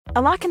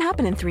A lot can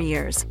happen in 3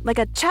 years, like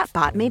a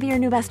chatbot may be your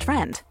new best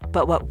friend.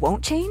 But what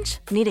won't change?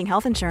 Needing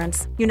health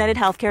insurance. United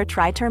Healthcare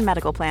Tri-Term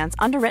Medical Plans,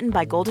 underwritten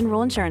by Golden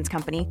Rule Insurance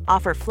Company,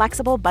 offer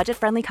flexible,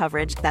 budget-friendly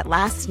coverage that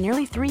lasts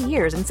nearly 3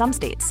 years in some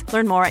states.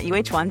 Learn more at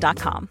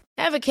uh1.com.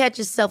 Ever catch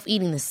yourself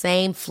eating the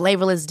same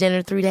flavorless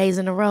dinner 3 days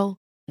in a row?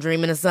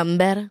 Dreaming of something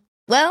better?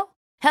 Well,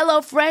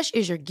 HelloFresh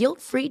is your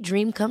guilt-free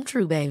dream come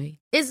true, baby.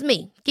 It's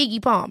me,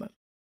 Keke Palmer.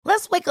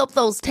 Let's wake up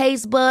those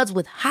taste buds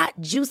with hot,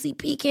 juicy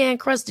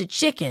pecan-crusted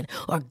chicken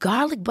or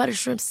garlic butter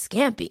shrimp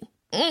scampi.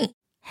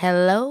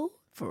 Hello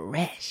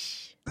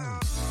Fresh.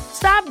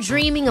 Stop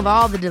dreaming of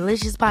all the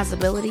delicious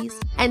possibilities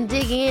and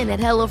dig in at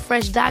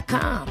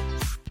HelloFresh.com.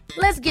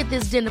 Let's get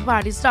this dinner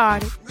party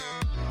started.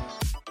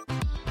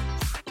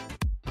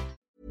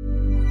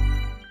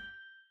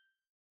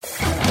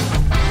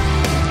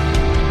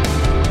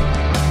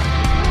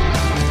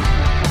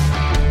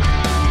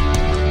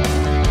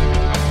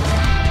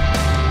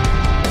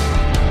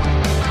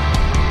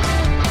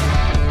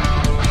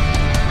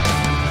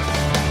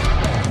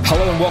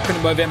 Hello and welcome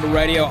to Movember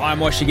Radio. I'm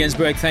Washie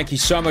Ginsberg. Thank you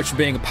so much for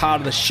being a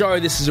part of the show.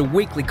 This is a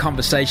weekly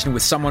conversation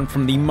with someone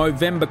from the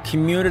Movember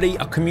community,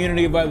 a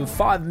community of over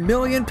 5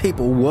 million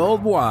people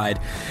worldwide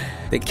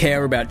that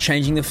care about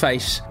changing the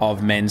face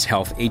of men's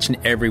health. Each and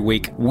every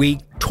week,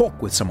 we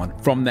talk with someone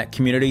from that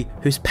community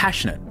who's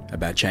passionate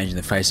about changing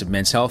the face of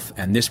men's health,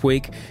 and this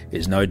week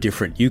is no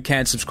different. You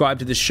can subscribe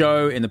to the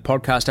show in the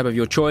podcast app of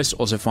your choice.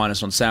 Also find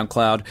us on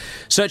SoundCloud.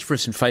 Search for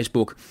us on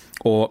Facebook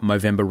or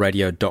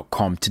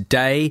MovemberRadio.com.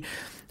 Today,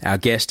 our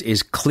guest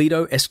is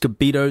Cleto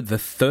Escobedo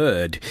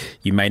III.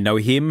 You may know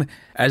him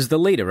as the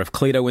leader of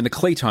Cleto and the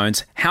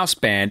Cletones house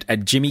band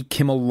at Jimmy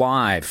Kimmel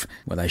Live,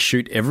 where they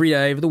shoot every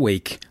day of the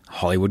week,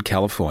 Hollywood,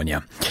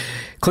 California.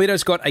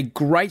 Cleto's got a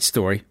great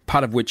story,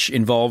 part of which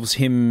involves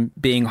him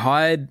being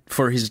hired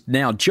for his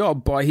now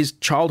job by his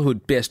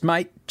childhood best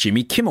mate,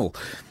 Jimmy Kimmel.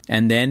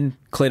 And then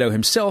Cleto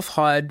himself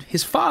hired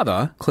his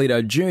father,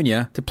 Cleto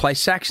Jr., to play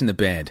sax in the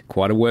band.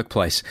 Quite a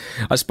workplace.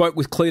 I spoke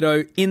with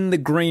Cleto in the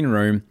green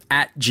room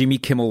at Jimmy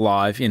Kimmel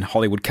Live in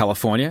Hollywood,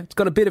 California. It's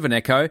got a bit of an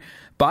echo,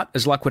 but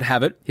as luck would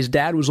have it, his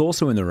dad was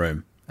also in the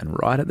room. And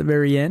right at the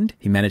very end,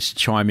 he managed to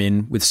chime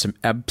in with some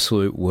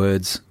absolute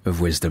words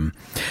of wisdom.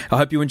 I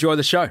hope you enjoy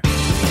the show.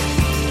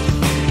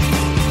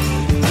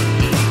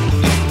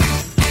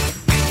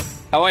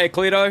 How are you,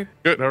 Cleto?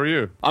 Good, how are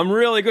you? I'm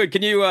really good.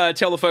 Can you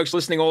tell the folks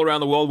listening all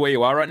around the world where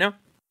you are right now?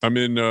 I'm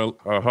in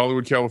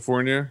Hollywood,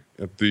 California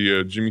at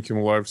the Jimmy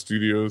Kimmel Live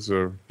studios,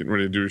 getting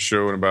ready to do a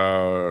show in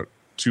about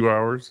 2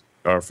 hours.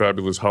 Our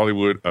fabulous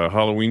Hollywood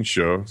Halloween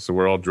show, so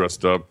we're all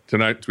dressed up.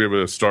 Tonight we have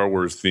a Star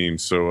Wars theme,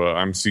 so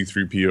I'm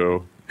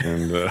C-3PO,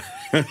 and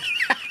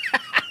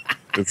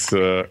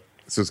so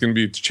it's going to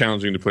be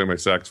challenging to play my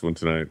saxophone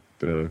tonight.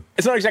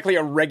 It's not exactly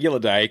a regular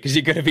day because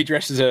you're going to be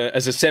dressed as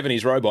a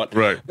 70s robot.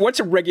 Right. What's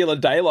a regular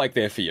day like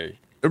there for you?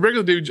 A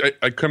regular day,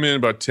 I come in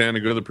about 10, I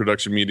go to the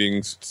production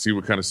meetings, see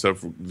what kind of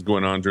stuff is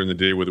going on during the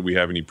day, whether we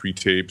have any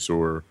pre-tapes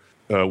or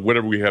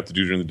whatever we have to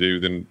do during the day.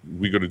 Then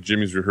we go to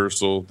Jimmy's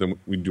rehearsal, then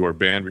we do our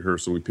band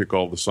rehearsal. We pick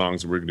all the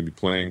songs that we're going to be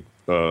playing,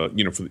 for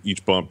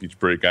each bump, each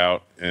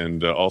breakout,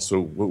 and also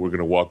what we're going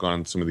to walk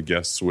on some of the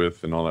guests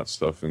with and all that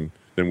stuff. And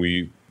then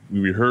we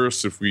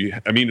rehearse we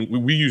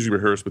usually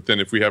rehearse, but then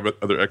if we have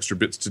other extra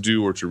bits to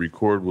do or to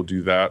record, we'll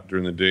do that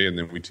during the day, and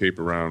then we tape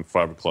around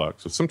 5 o'clock.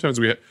 So sometimes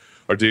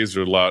our days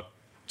are a lot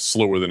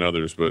slower than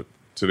others, but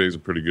today's a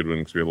pretty good one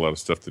because we have a lot of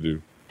stuff to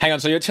do. Hang on,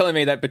 so you're telling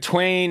me that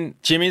between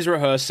Jimmy's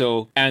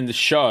rehearsal and the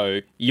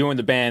show, you and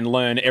the band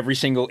learn every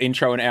single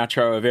intro and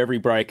outro of every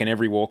break and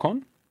every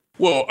walk-on?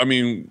 Well, I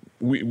mean,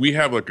 we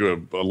have like a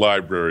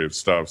library of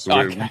stuff, so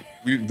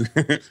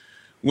okay.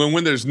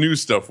 When there's new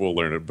stuff, we'll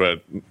learn it,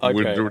 but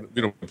okay.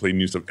 we don't play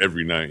new stuff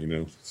every night,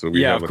 So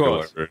we have like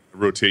a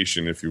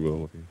rotation, if you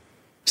will.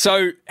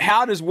 So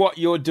how does what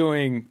you're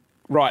doing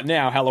right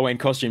now, Halloween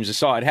costumes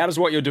aside, how does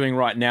what you're doing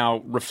right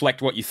now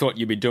reflect what you thought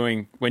you'd be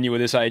doing when you were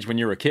this age when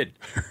you were a kid?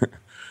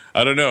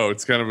 I don't know.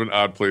 It's kind of an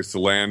odd place to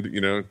land,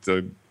 we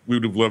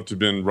would have loved to have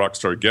been rock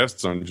star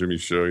guests on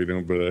Jimmy's show,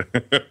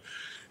 but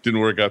didn't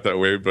work out that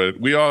way. But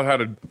we all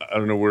had I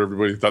don't know where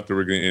everybody thought they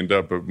were going to end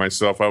up, but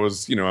myself, I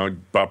was, I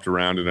bopped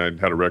around and I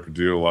had a record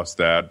deal, lost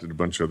that, did a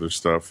bunch of other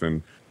stuff.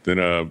 And then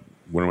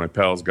one of my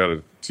pals got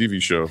a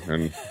TV show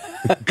and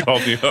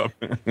called me up.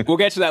 We'll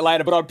get to that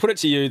later, but I'd put it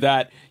to you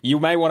that you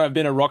may want to have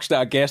been a rock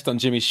star guest on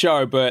Jimmy's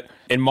show, but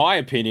in my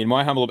opinion,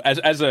 my humble,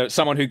 as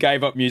someone who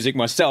gave up music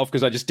myself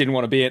because I just didn't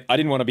want to be at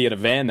a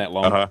van that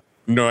long. Uh-huh.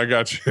 No, I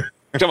got you.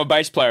 I'm a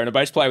bass player, and a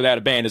bass player without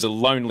a band is a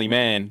lonely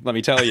man, let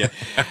me tell you.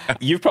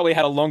 You've probably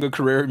had a longer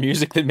career in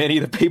music than many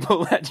of the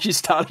people that you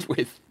started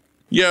with.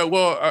 Yeah,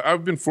 well,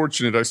 I've been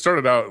fortunate. I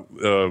started out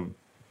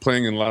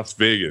playing in Las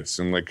Vegas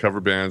and like cover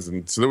bands,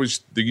 and so there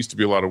used to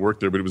be a lot of work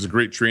there, but it was a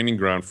great training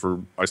ground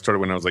I started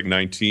when I was like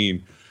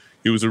 19.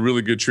 It was a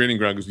really good training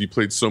ground because you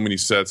played so many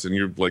sets, and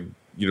you're like,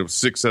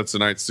 6 sets a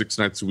night, 6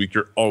 nights a week.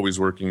 You're always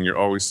working, you're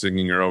always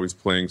singing, you're always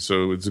playing.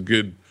 So it's a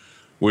good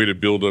way to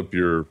build up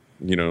your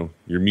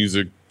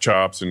music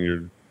chops and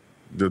your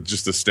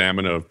just the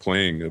stamina of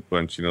playing a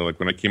bunch. Like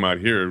when I came out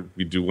here,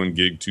 we do 1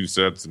 gig, 2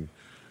 sets, and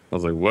I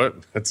was like, what?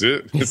 That's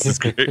it? This is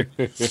great.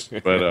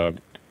 But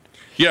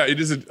yeah, it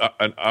is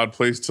an odd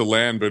place to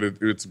land, but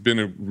it's been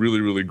a really,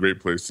 really great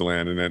place to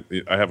land. And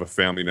I have a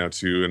family now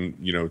too,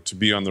 and to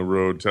be on the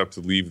road, to have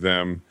to leave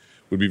them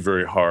would be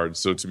very hard.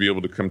 So to be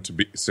able to come to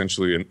be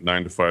essentially a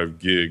 9 to 5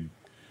 gig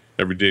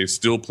every day,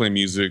 still play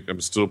music.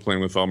 I'm still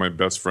playing with all my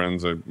best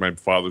friends. My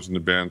father's in the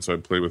band, so I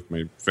play with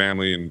my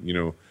family,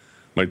 and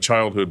my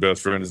childhood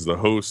best friend is the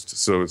host.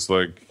 So it's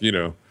like,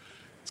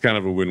 it's kind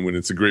of a win-win.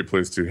 It's a great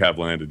place to have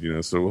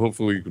landed, So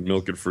hopefully you can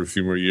milk it for a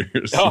few more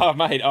years. Oh,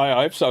 mate,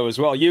 I hope so as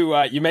well.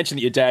 You mentioned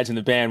that your dad's in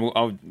the band.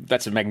 Well,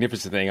 that's a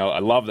magnificent thing. I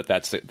love that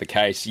that's the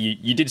case.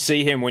 You did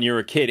see him when you were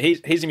a kid.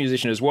 He's a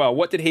musician as well.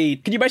 Can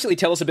you basically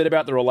tell us a bit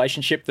about the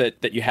relationship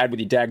that you had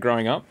with your dad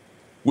growing up?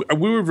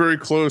 We were very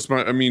close.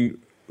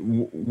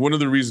 One of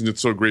the reasons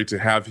it's so great to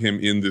have him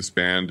in this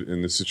band,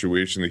 in this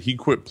situation, that he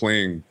quit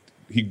playing.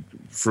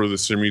 For the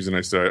same reason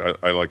I said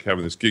I like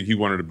having this gig, he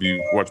wanted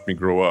to watch me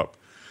grow up.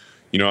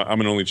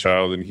 I'm an only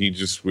child, and he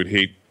just would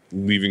hate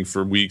leaving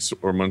for weeks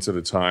or months at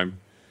a time.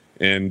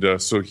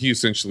 And so he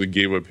essentially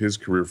gave up his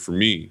career for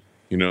me,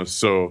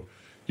 So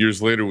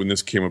years later, when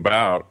this came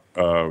about,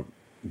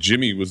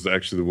 Jimmy was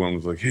actually the one who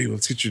was like, hey,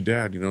 let's get your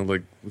dad,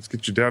 let's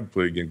get your dad to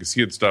play again. Because he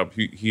had stopped.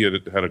 He had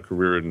a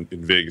career in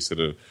Vegas at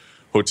a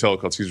hotel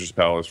called Caesar's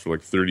Palace for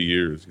like 30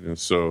 years,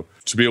 So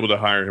to be able to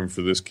hire him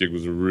for this gig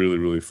was a really,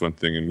 really fun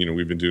thing. And,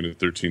 we've been doing it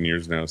 13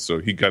 years now. So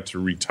he got to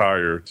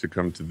retire to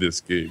come to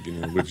this gig,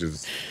 which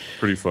is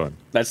pretty fun.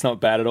 That's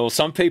not bad at all.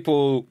 Some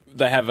people,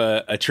 they have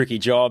a tricky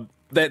job.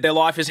 Their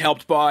life is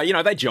helped by,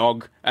 they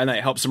jog and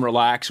it helps them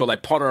relax, or they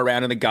potter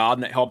around in the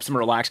garden, it helps them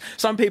relax.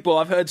 Some people,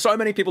 I've heard so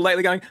many people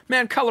lately going,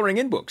 man, colouring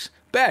in books,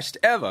 best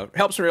ever,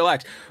 helps me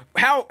relax.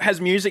 How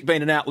has music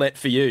been an outlet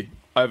for you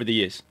over the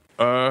years?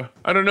 I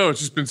don't know. It's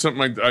just been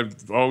something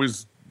I've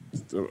always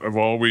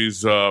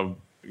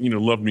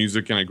loved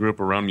music, and I grew up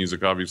around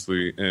music,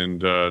 obviously.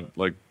 And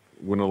like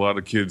when a lot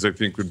of kids, I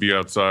think, would be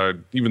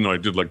outside, even though I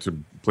did like to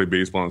play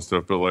baseball and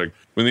stuff, but like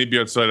when they'd be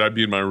outside, I'd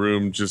be in my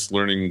room just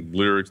learning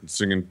lyrics and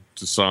singing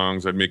to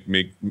songs. I'd make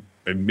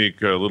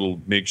little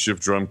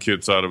makeshift drum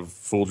kits out of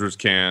Folgers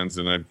cans,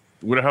 and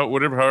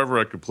however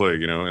I could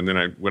play, And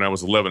then when I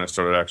was 11, I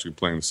started actually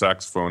playing the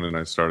saxophone, and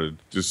I started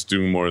just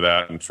doing more of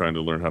that and trying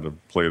to learn how to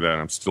play that.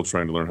 I'm still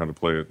trying to learn how to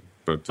play it,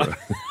 but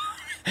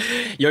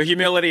your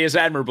humility is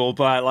admirable.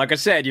 But like I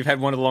said, you've had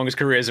one of the longest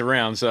careers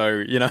around,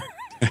 so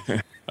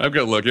I've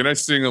got lucky, and I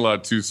sing a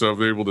lot too, so I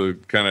was able to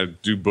kind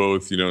of do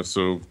both.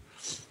 So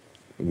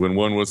when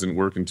one wasn't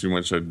working too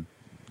much, I'd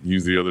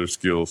use the other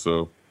skill.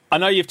 So. I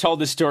know you've told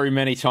this story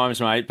many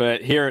times, mate,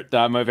 but here at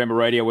Movember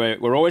Radio,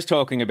 we're always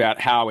talking about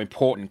how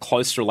important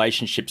close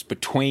relationships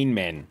between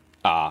men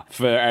are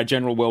for our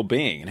general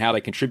well-being and how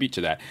they contribute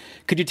to that.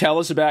 Could you tell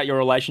us about your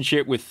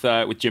relationship with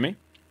Jimmy?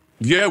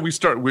 Yeah,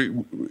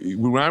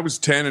 when I was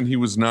 10 and he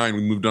was 9,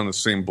 we moved on the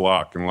same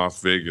block in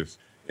Las Vegas.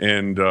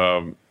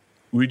 And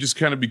we just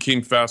kind of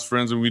became fast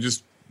friends,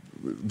 and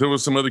there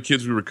was some other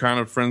kids we were kind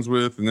of friends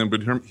with,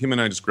 but him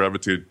and I just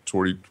gravitated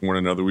toward one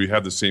another. We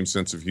had the same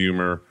sense of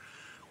humor.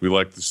 We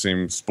liked the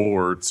same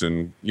sports,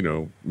 and,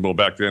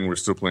 back then we're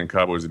still playing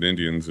Cowboys and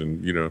Indians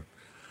and,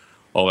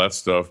 all that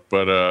stuff.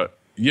 But,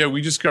 yeah,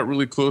 we just got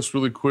really close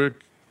really quick,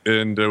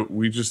 and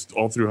we just,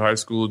 all through high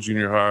school,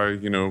 junior high,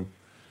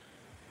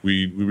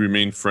 we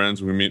remained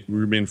friends. We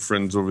remained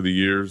friends over the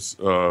years.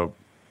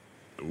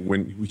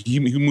 When he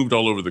moved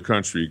all over the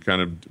country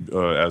kind of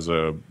as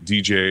a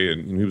DJ,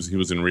 and he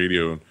was in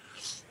radio,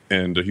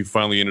 and he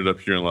finally ended up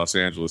here in Los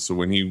Angeles. So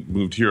when he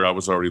moved here, I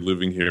was already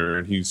living here,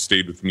 and he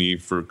stayed with me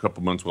for a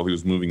couple months while he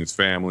was moving his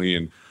family.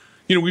 And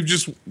he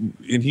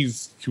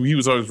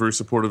was always very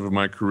supportive of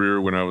my career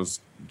when I was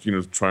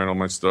trying all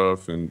my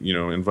stuff, and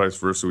and vice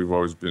versa. We've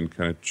always been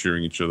kind of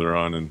cheering each other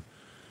on, and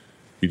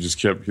he just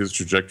kept his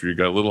trajectory,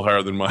 got a little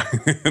higher than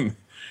mine.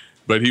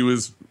 But he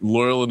was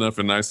loyal enough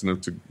and nice enough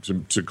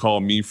to call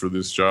me for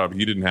this job.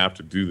 He didn't have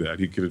to do that.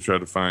 He could have tried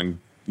to find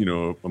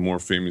a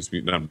famous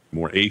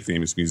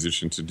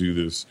musician to do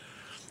this,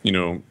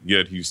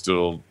 yet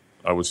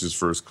I was his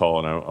first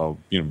call, and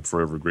I'm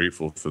forever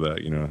grateful for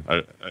that,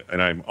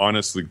 and I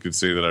honestly could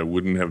say that I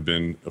wouldn't have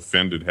been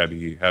offended had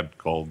he had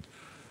called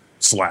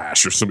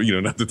Slash or somebody,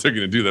 not that they're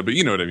going to do that, but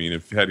you know what I mean.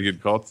 If he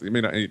had called,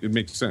 it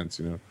makes sense,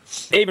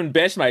 Even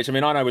best mates. I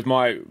know with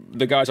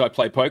the guys I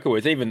play poker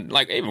with, even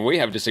we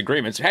have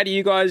disagreements. How do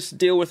you guys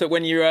deal with it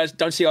when you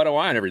don't see eye to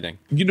eye on everything?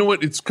 You know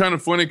what? It's kind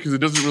of funny because it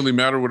doesn't really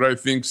matter what I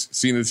think,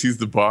 seeing as he's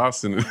the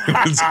boss, and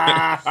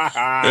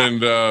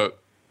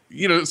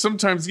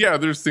sometimes,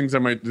 there's things I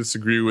might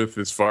disagree with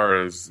as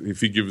far as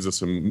if he gives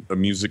us a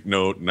music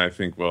note, and I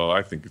think, well,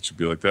 I think it should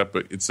be like that,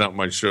 but it's not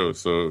my show.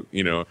 So,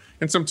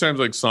 and sometimes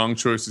like song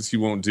choices he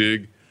won't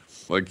dig.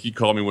 Like he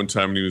called me one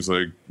time and he was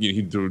like,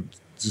 he'd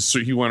so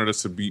he wanted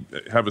us to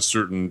have a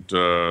certain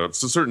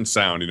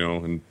sound,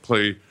 and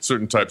play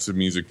certain types of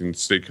music and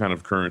stay kind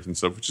of current and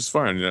stuff, which is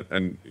fine.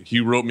 And he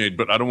wrote me,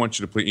 but I don't want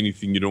you to play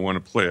anything you don't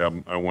want to play.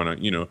 I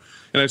want to,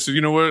 And I said,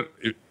 you know what?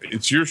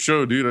 It's your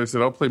show, dude. I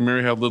said, I'll play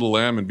Mary Had Little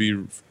Lamb and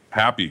be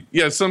happy.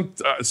 Yeah, some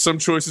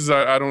choices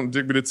I don't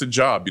dig, but it's a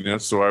job,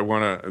 So I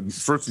want to,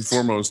 first and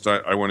foremost,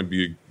 I want to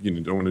be,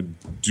 I want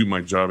to do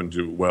my job and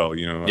do it well.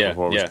 I've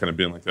always kind of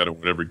been like that at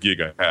whatever gig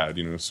I had,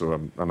 So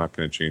I'm not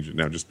going to change it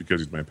now just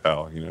because he's my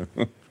pal.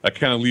 I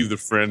kind of leave the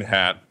friend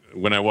hat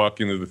when I walk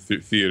into the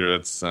theater.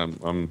 That's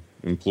I'm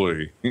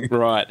employee.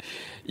 Right.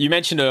 You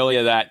mentioned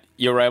earlier that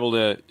you were able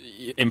to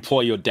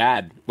employ your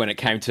dad when it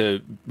came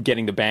to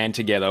getting the band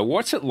together.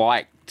 What's it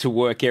like to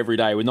work every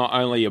day with not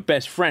only your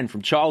best friend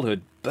from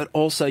childhood, but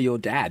also your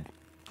dad?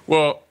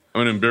 Well, I'm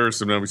going to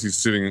embarrass him now because he's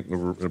sitting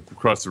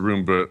across the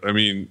room, but I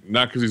mean,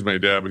 not because he's my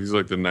dad, but he's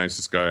like the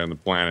nicest guy on the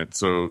planet.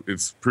 So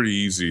it's pretty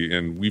easy,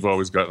 and we've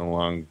always gotten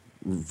along,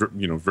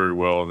 very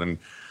well. And then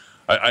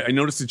I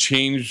noticed a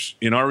change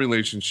in our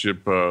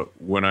relationship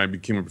when I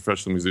became a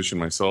professional musician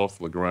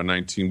myself, like around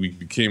 19. We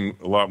became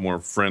a lot more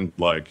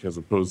friend-like as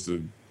opposed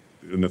to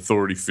an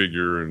authority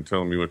figure and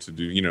telling me what to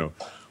do,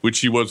 which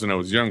he was when I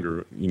was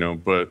younger,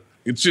 but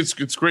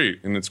it's great.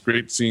 And it's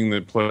great seeing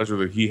the pleasure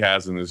that he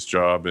has in this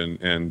job.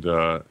 And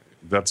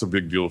that's a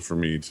big deal for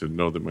me to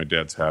know that my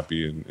dad's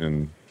happy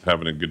and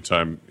having a good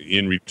time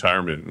in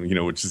retirement,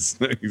 which is,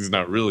 he's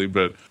not really,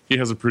 but he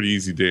has a pretty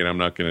easy day and I'm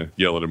not going to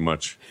yell at him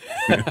much.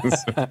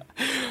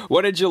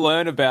 What did you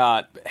learn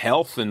about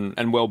health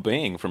and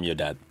well-being from your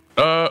dad?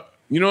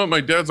 You know what?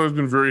 My dad's always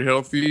been very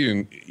healthy,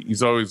 and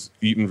he's always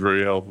eaten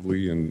very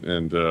healthily,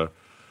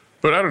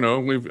 but I don't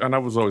know. And I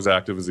was always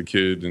active as a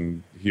kid,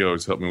 and he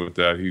always helped me with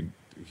that.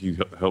 He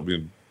helped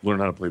me learn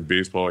how to play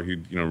baseball.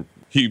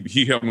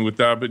 He helped me with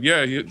that. But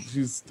yeah,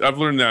 I've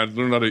learned that. I've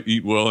learned how to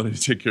eat well and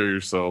to take care of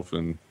yourself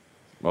and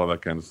all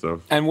that kind of stuff.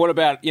 And what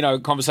about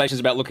conversations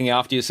about looking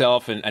after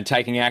yourself and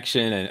taking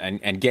action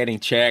and getting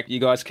checked?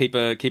 You guys keep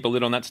a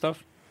lid on that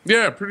stuff?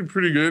 Yeah,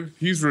 pretty good.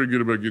 He's very good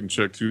about getting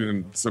checked too,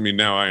 and I mean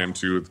now I am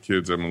too with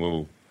kids. I'm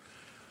a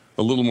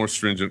little more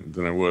stringent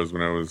than I was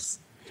when I was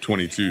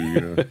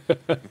 22.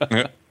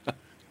 I'd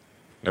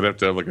have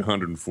to have like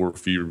 104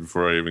 fever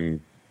before I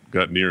even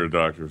got near a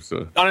doctor.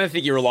 So I don't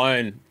think you're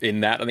alone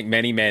in that. I think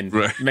many men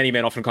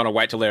often kind of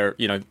wait till they're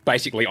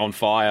basically on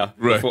fire,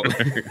 right? Before,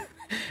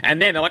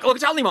 and then they're like, "Look,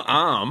 it's only my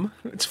arm.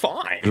 It's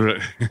fine."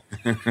 Right.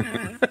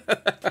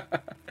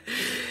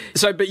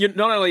 So, but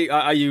not only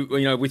are you,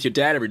 with your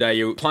dad every day,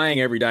 you're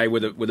playing every day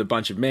with a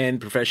bunch of men,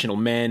 professional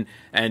men,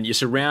 and you're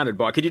surrounded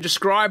by. Could you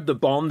describe the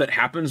bond that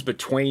happens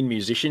between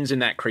musicians in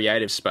that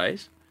creative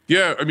space?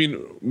 Yeah, I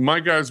mean, my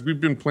guys, we've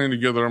been playing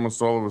together,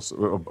 almost all of us,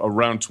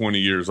 around 20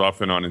 years,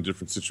 off and on in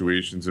different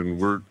situations, and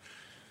we're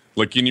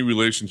like any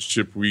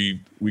relationship, we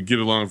get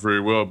along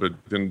very well, but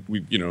then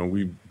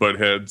we butt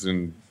heads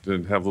and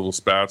have little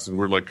spats, and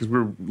we're like, because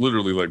we're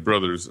literally like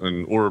brothers,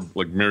 or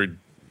like married,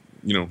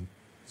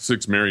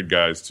 6 married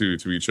guys too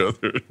to each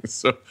other.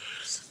 So,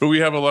 but we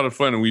have a lot of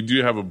fun, and we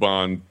do have a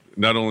bond,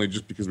 not only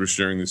just because we're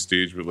sharing this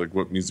stage, but like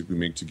what music we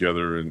make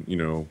together, and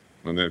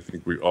and I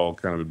think we all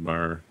kind of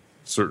admire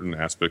certain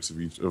aspects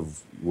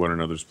of one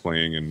another's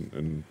playing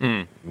and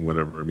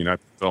whatever. I mean, I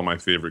picked all my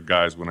favorite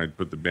guys when I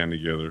put the band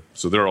together,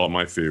 so they're all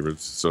my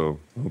favorites. So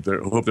I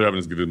hope they're having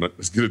as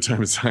good a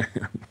time as I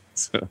am.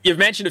 So. You've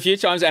mentioned a few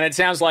times, and it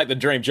sounds like the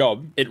dream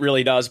job. It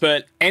really does.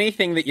 But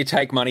anything that you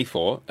take money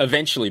for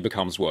eventually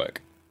becomes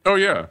work. Oh,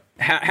 yeah.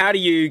 How do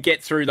you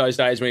get through those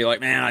days where you're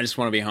like, man, I just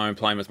want to be home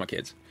playing with my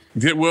kids?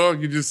 Yeah, well,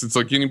 it's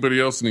like anybody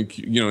else in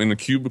the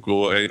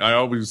cubicle. I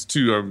always,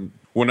 too,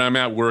 when I'm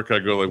at work, I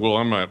go like, well,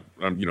 I'm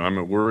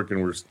at work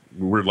and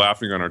we're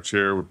laughing on our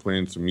chair. We're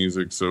playing some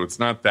music. So it's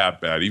not that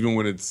bad. Even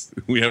when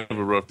we have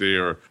a rough day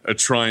or a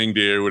trying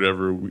day or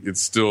whatever, it's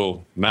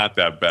still not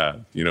that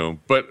bad,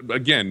 But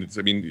again,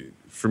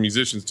 for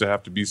musicians to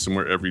have to be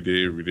somewhere every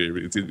day,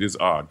 it is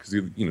odd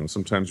because,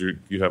 sometimes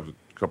you have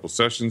couple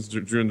sessions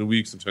during the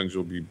week. Sometimes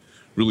you'll be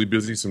really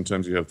busy.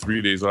 Sometimes you have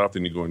 3 days off,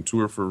 then you go on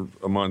tour for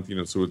a month,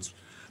 so it's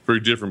very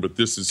different. But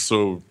this is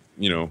so,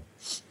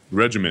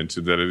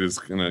 regimented that it is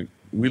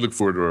we look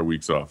forward to our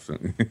weeks off.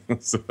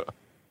 So.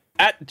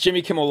 At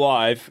Jimmy Kimmel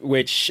Live,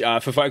 which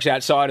for folks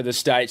outside of the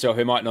States or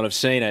who might not have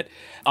seen it,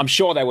 I'm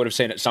sure they would have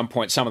seen at some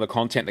point some of the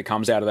content that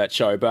comes out of that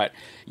show, but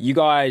you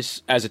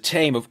guys as a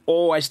team have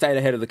always stayed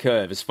ahead of the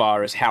curve as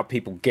far as how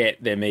people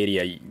get their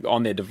media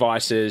on their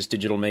devices,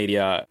 digital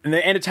media. And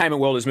the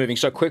entertainment world is moving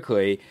so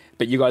quickly,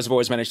 but you guys have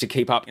always managed to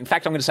keep up. In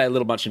fact, I'm going to say a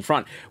little bunch in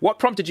front. What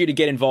prompted you to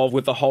get involved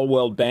with the Whole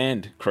World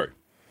Band crew?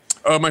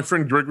 My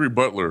friend Gregory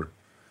Butler,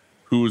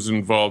 who was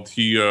involved,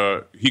 he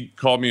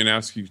called me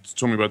and he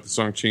told me about the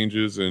song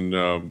Changes and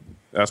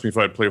asked me if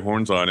I'd play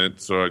horns on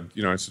it. So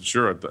I said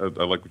sure.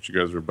 I like what you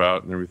guys are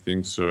about and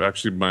everything. So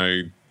actually,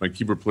 my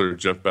keyboard player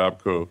Jeff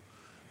Babko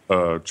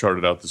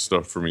charted out the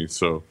stuff for me.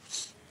 So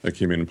I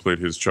came in and played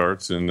his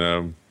charts, and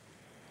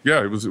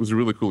it was a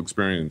really cool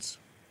experience.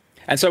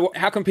 And so,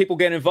 how can people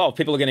get involved?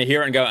 People are going to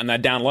hear it and go, and they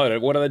download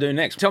it. What do they do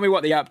next? Tell me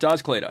what the app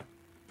does, Cleater.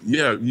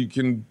 Yeah, you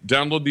can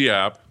download the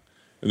app,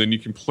 and then you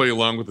can play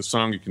along with the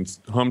song. You can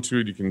hum to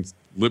it. You can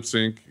lip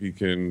sync. You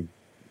can,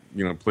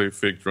 play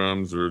fake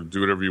drums or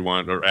do whatever you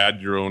want, or add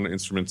your own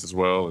instruments as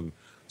well. And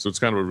so it's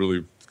kind of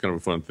a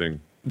fun thing.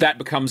 That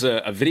becomes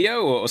a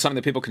video or something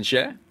that people can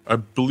share? I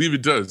believe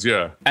it does,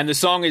 yeah. And the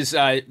song is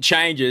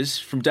Changes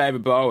from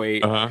David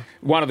Bowie,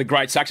 one of the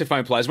great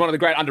saxophone players, one of the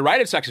great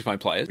underrated saxophone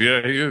players.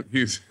 Yeah,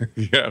 he's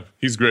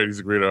great. He's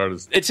a great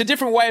artist. It's a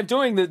different way of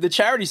doing the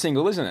charity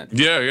single, isn't it?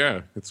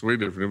 Yeah. It's way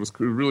different. It was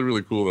really,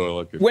 really cool, though. I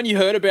like it. When you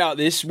heard about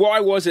this, why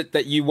was it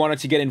that you wanted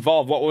to get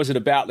involved? What was it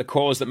about the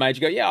cause that made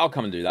you go, yeah, I'll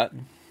come and do that?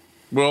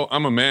 Well,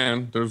 I'm a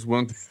man. There's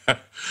one thing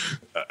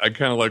I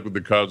kind of like what the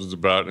cause was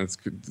about, and it's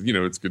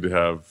good to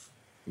have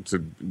to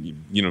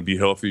be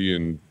healthy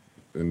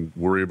and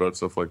worry about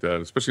stuff like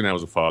that. Especially now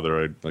as a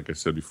father, like I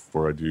said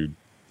before, I'm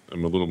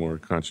a little more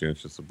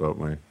conscientious about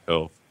my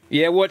health.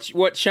 Yeah,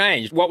 what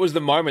changed? What was the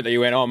moment that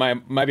you went, oh,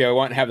 man, maybe I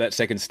won't have that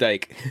second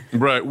steak?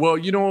 Right.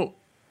 Well,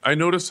 I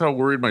notice how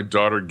worried my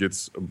daughter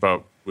gets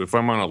about if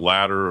I'm on a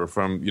ladder or if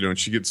I'm, and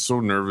she gets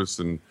so nervous,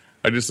 and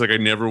I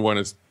never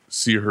want to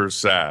see her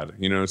sad,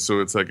 so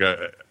it's like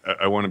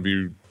I want to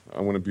be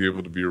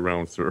able to be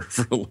around with her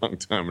for a long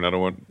time, and I don't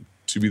want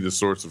to be the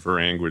source of her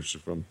anguish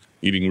if I'm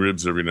eating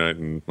ribs every night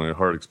and my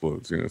heart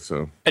explodes,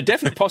 so. A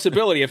definite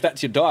possibility if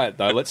that's your diet,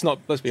 though. Let's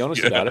be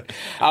honest about it.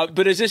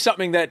 But is this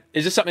something that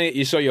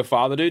you saw your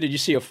father do? Did you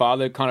see your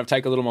father kind of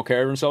take a little more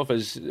care of himself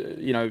as,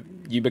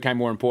 you became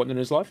more important in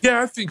his life?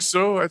 Yeah, I think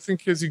so. I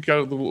think as he got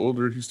a little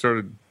older, he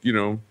started,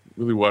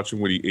 really watching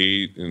what he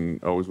ate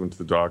and always went to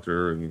the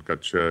doctor and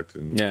got checked.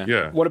 And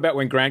yeah. What about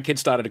when grandkids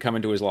started to come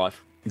into his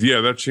life? Yeah,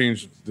 that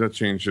changed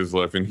his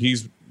life. And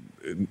he's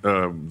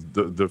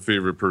the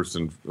favorite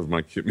person of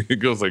my kid. It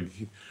goes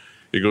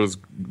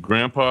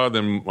grandpa,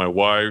 then my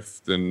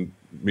wife, then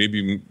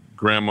maybe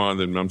grandma,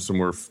 then I'm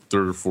somewhere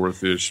third or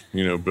fourth-ish,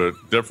 but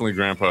definitely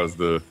grandpa is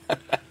the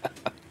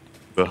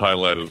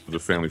highlight of the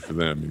family for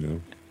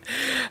them,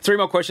 3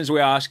 more questions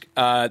we ask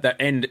that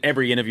end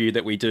every interview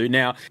that we do.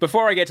 Now,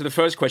 before I get to the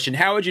first question,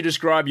 how would you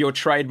describe your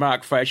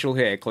trademark facial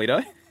hair,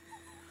 Cleto?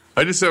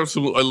 I just have a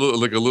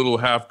little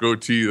half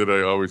goatee that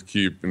I always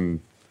keep, and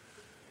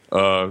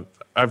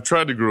I've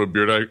tried to grow a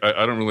beard.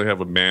 I don't really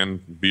have a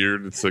man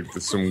beard. It's like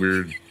some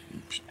weird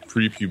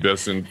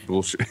prepubescent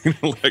bullshit.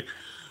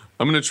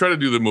 I'm going to try to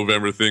do the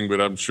Movember thing, but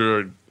I'm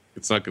sure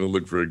it's not going to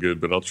look very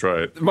good, but I'll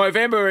try it.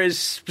 Movember is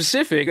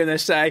specific, and they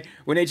say,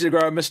 we need you to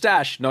grow a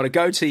mustache, not a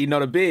goatee,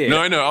 not a beard. No,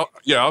 I know.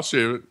 I'll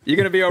shave it. You're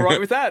going to be all right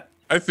with that?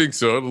 I think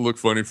so. It'll look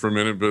funny for a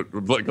minute,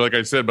 but like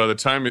I said, by the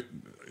time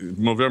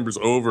Movember's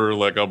over,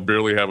 I'll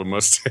barely have a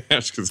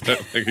mustache because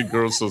it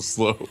grows so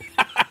slow.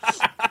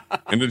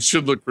 And it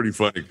should look pretty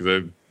funny because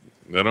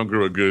I don't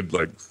grow a good,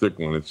 thick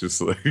one. It's just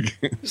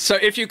So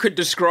if you could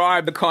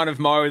describe the kind of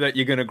mo that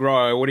you're going to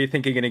grow, what do you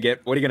think you're going to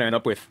get? What are you going to end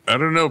up with? I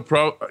don't know.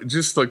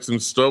 Just some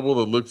stubble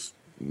that looks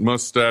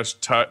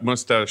mustache-ish.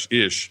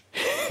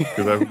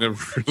 Because I've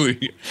never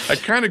really... I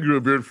kind of grew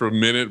a beard for a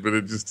minute, but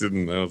it just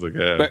didn't... I was like,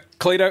 yeah. But,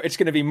 Cleto, it's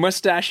going to be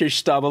mustache-ish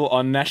stubble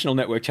on national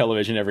network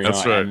television every night.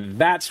 That's right. And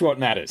that's what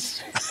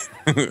matters.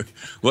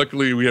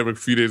 Luckily, we have a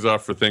few days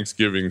off for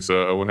Thanksgiving,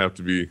 so I won't have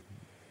to be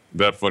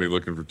that funny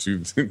looking for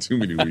too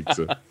many weeks.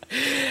 So.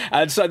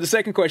 And so the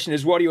second question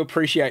is, what do you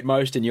appreciate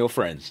most in your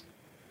friends?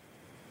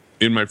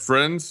 In my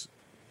friends,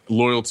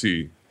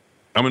 loyalty.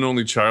 I'm an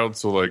only child,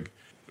 so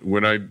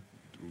when I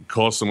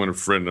call someone a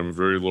friend, I'm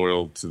very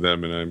loyal to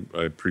them, and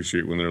I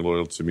appreciate when they're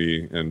loyal to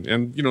me, and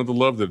the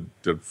love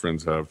that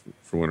friends have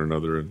for one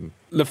another. And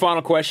the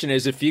final question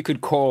is, if you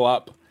could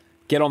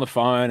get on the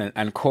phone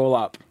and call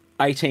up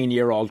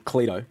 18-year-old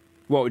Cleto,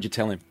 what would you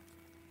tell him?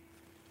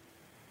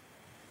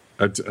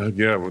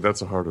 Yeah, well,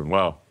 that's a hard one.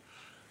 Wow.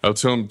 I'll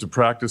tell him to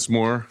practice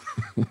more,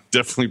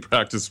 definitely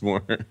practice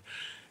more,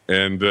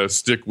 and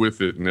stick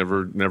with it.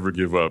 Never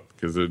give up.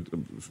 Because a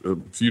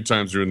few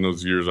times during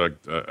those years, I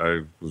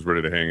was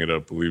ready to hang it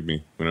up. Believe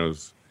me, when I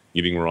was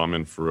eating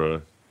ramen for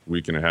a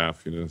week and a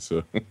half,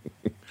 So,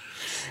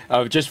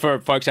 just for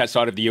folks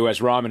outside of the US,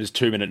 ramen is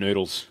 2-minute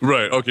noodles.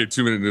 Right. Okay,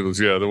 2-minute noodles.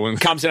 Yeah, the one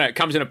comes in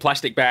a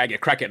plastic bag. You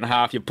crack it in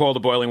half. You pour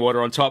the boiling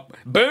water on top.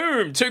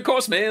 Boom!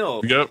 2-course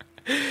meal. Yep.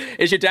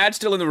 Is your dad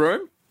still in the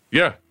room?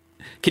 Yeah.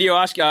 Can you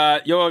ask,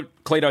 you're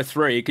Cleto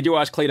 3, could you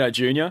ask Cleto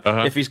Jr.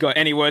 If he's got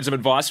any words of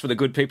advice for the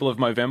good people of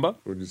Movember?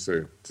 What would you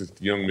say?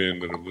 Just young men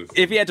that are listening.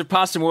 If he had to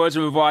pass some words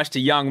of advice to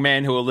young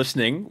men who are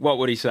listening, what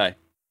would he say?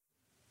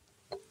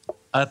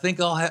 I think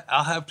I'll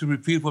have to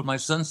repeat what my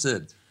son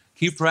said.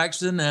 Keep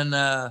practicing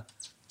and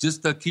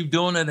just keep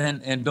doing it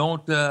and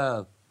don't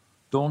sit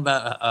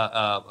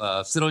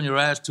on your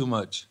ass too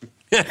much.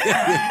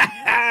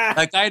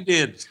 Like I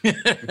did.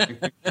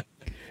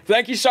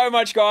 Thank you so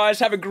much, guys.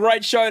 Have a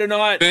great show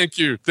tonight. Thank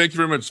you. Thank you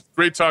very much.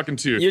 Great talking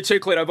to you. You too,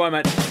 Cleto. Bye,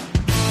 mate.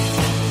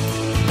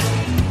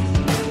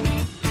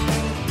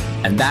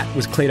 And that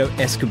was Cleto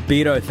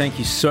Escobedo. Thank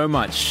you so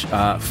much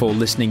for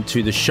listening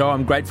to the show.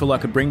 I'm grateful I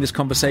could bring this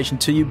conversation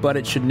to you, but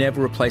it should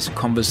never replace a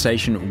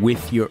conversation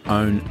with your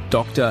own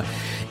doctor.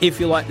 If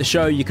you like the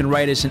show, you can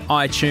rate us in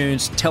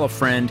iTunes, tell a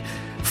friend,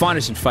 Find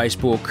us on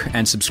Facebook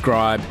and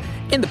subscribe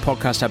in the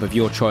podcast app of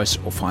your choice,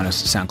 or find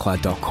us at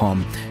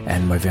soundcloud.com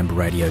and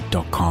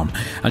movemberradio.com.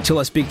 Until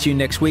I speak to you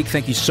next week,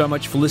 thank you so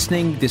much for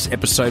listening. This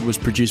episode was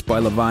produced by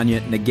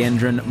Lavanya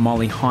Nagendran,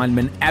 Molly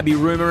Heineman, Abby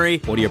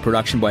Rumery, audio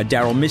production by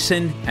Daryl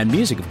Misson, and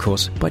music, of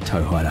course, by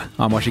Toe Hider.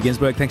 I'm Moshe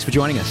Ginsberg. Thanks for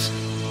joining us.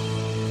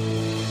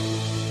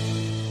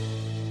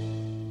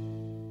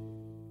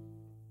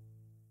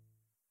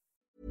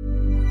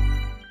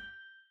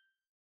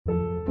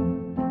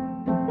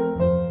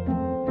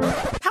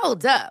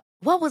 Hold up.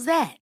 What was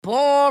that?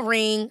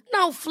 Boring.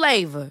 No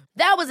flavor.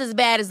 That was as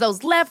bad as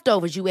those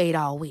leftovers you ate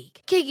all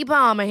week. Keke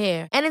Palmer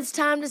here, and it's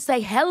time to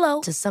say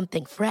hello to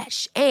something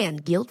fresh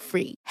and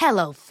guilt-free.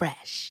 Hello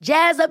Fresh.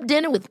 Jazz up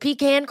dinner with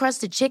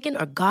pecan-crusted chicken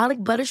or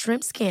garlic butter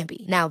shrimp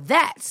scampi. Now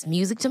that's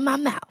music to my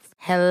mouth.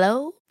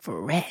 Hello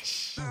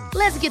Fresh.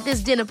 Let's get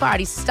this dinner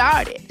party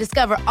started.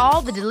 Discover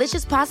all the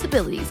delicious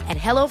possibilities at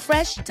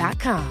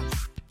HelloFresh.com.